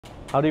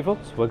Howdy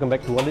folks, welcome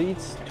back to Wonder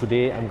Eats.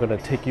 Today I'm gonna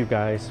take you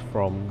guys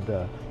from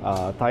the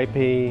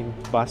Taipei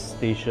bus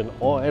station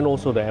and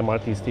also the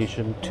MRT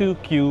station to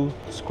Q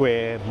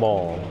Square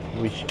Mall,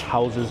 which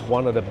houses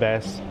one of the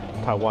best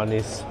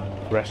Taiwanese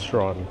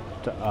restaurant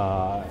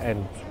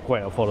and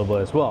quite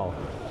affordable as well,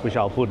 which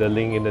I'll put a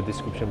link in the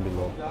description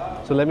below.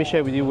 So let me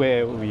share with you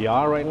where we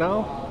are right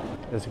now.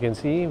 As you can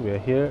see, we are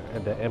here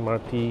at the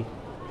MRT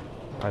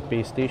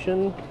Taipei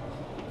station.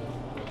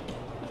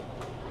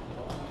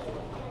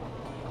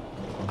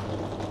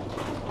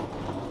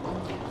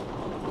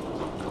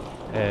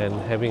 And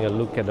having a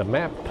look at the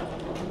map,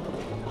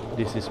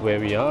 this is where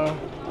we are.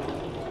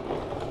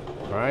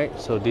 Alright,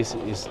 so this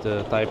is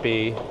the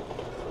Taipei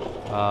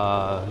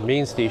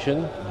Main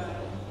Station,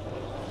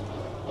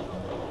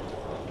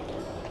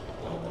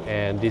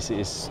 and this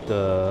is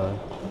the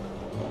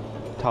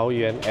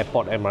Taoyuan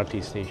Airport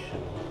MRT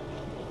station,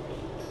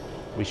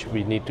 which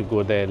we need to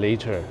go there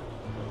later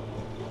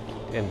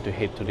and to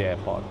head to the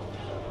airport.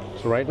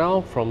 So right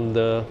now from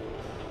the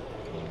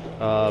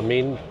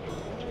main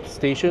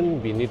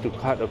station we need to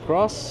cut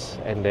across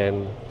and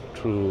then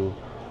through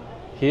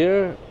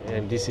here,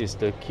 and this is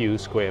the Q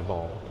Square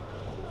Mall.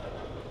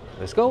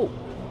 Let's go!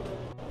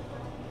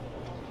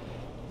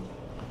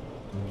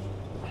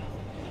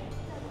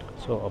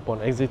 So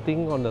upon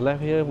exiting on the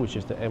left here, which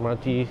is the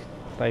MRT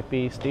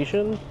Taipei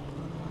station,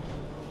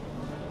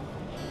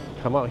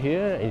 come out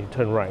here and you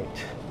turn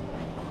right.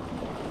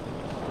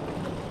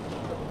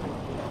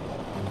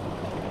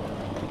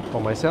 For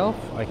myself,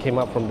 I came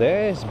up from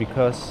there is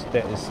because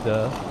that is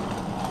the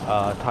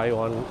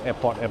Taiwan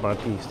Airport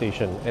MRT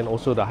station and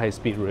also the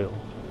high-speed rail.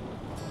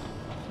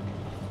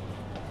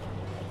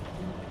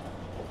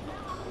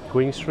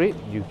 Going straight,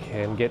 you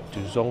can get to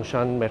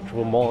Zhongshan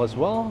Metro Mall as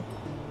well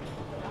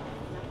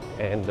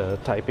and the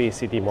Taipei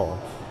City Mall.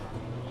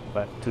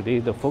 But today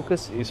the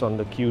focus is on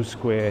the Q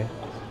Square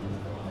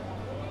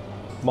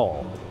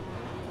Mall.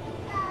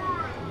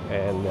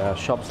 And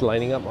shops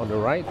lining up on the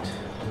right,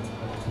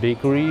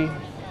 bakery.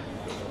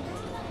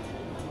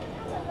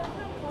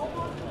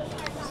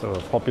 So a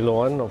popular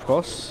one, of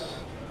course,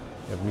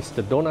 you have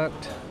Mr. Donut,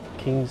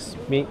 King's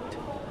Meat,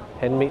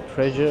 Handmade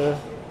Treasure,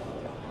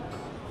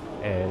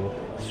 and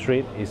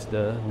straight is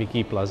the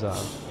Mickey Plaza.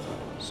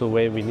 So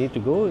where we need to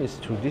go is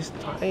through this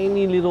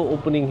tiny little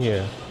opening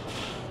here.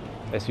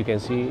 As you can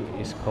see,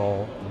 it's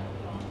called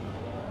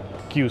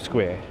Q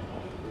Square.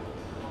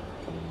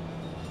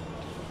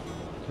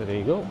 So there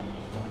you go.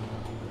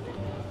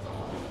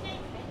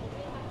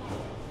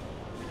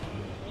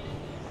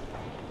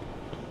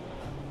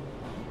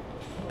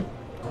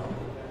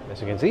 As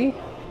you can see,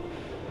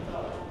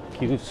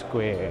 Q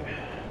Square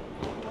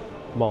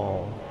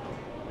Mall.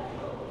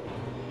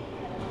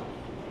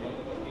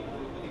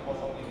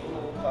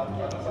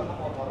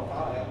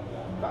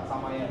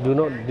 Do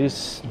note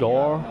this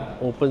door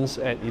opens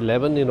at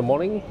 11 in the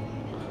morning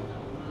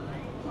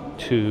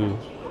to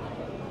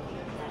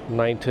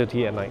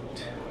 9:30 at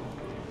night.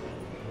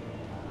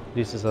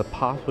 This is a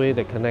pathway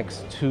that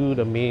connects to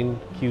the main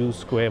Q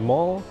Square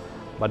Mall,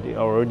 but they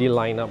are already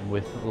lined up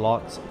with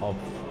lots of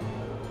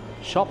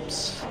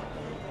shops.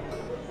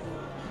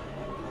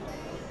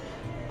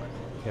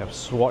 You have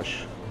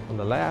Swatch on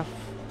the left,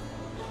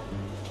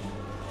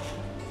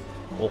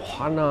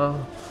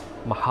 Ohana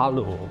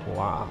Mahalo,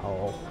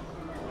 wow,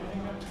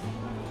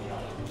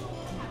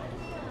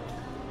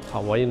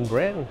 Hawaiian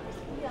brand.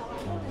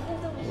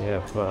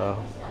 You have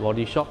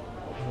Body Shop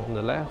on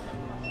the left,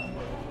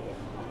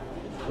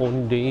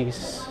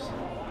 Ondays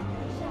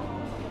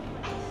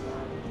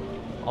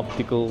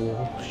Optical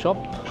Shop.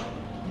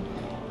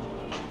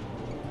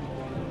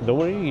 Don't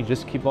worry, you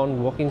just keep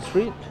on walking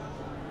straight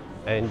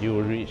and you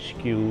will reach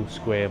Q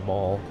Square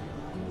Mall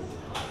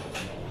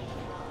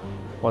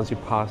once you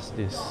pass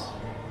this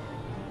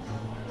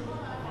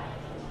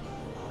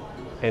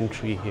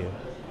entry here.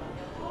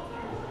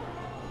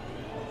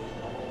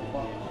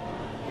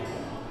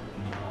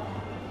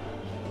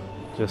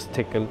 Just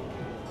take a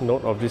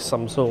note of this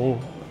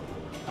Samsung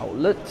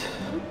outlet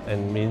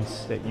and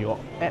means that you're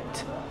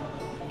at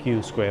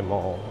Q Square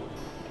Mall.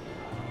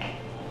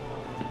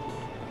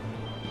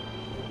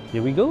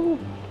 Here we go.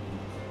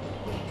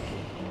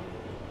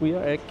 We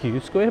are at Q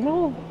Square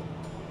Mall.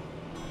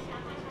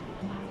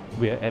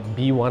 We are at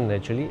B1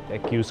 actually,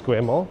 at Q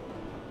Square Mall.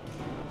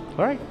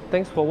 Alright,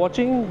 thanks for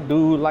watching.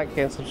 Do like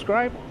and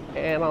subscribe,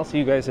 and I'll see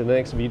you guys in the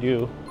next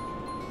video.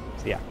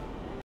 See ya.